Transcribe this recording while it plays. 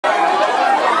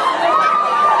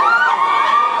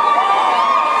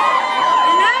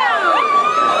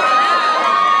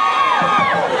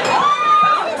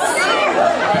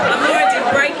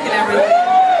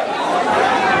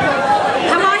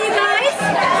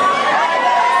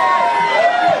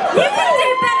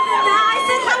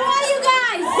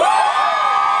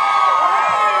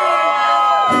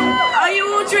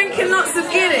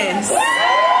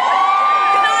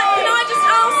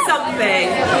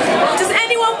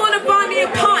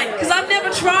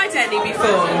any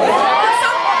before? Can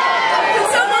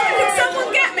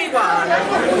someone get me one?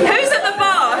 Who's at the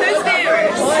bar? Who's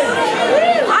nearest?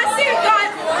 I see a guy.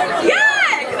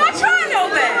 Yeah! Can I try a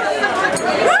little bit?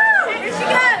 Woo! Here she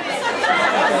goes.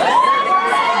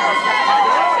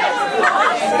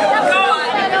 Go on.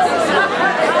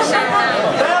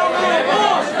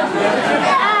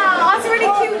 Oh, that's a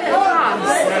really cute little glass.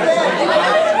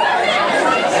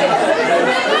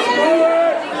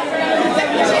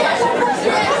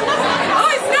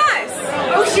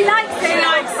 She likes it.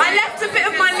 I left a bit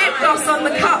of my lip gloss on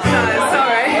the cup though,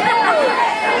 sorry.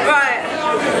 Right.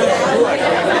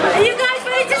 Are you guys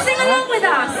ready to sing along with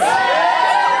us?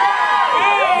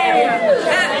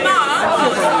 Mark?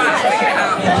 Oh, sorry,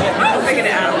 I figured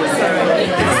it out. Sorry.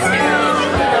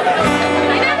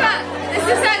 You know what? This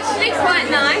is actually quite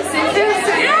nice. It feels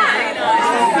so nice.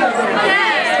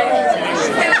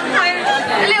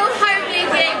 A little homely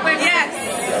gig with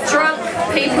drunk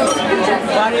people.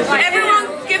 Everyone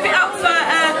give it up for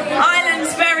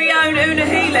Ireland's very own Una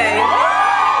Healy.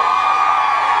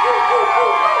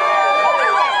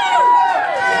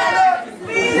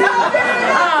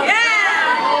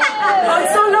 Oh,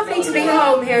 it's so lovely to be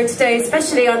home here today,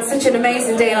 especially on such an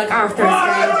amazing day like Arthur's Day. I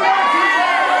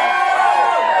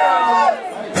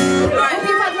hope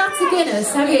you've had lots of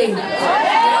Guinness, have you?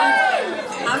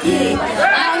 Have you?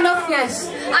 Not enough yet.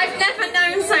 I've never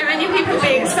known so many people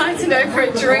be excited over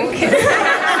a drink.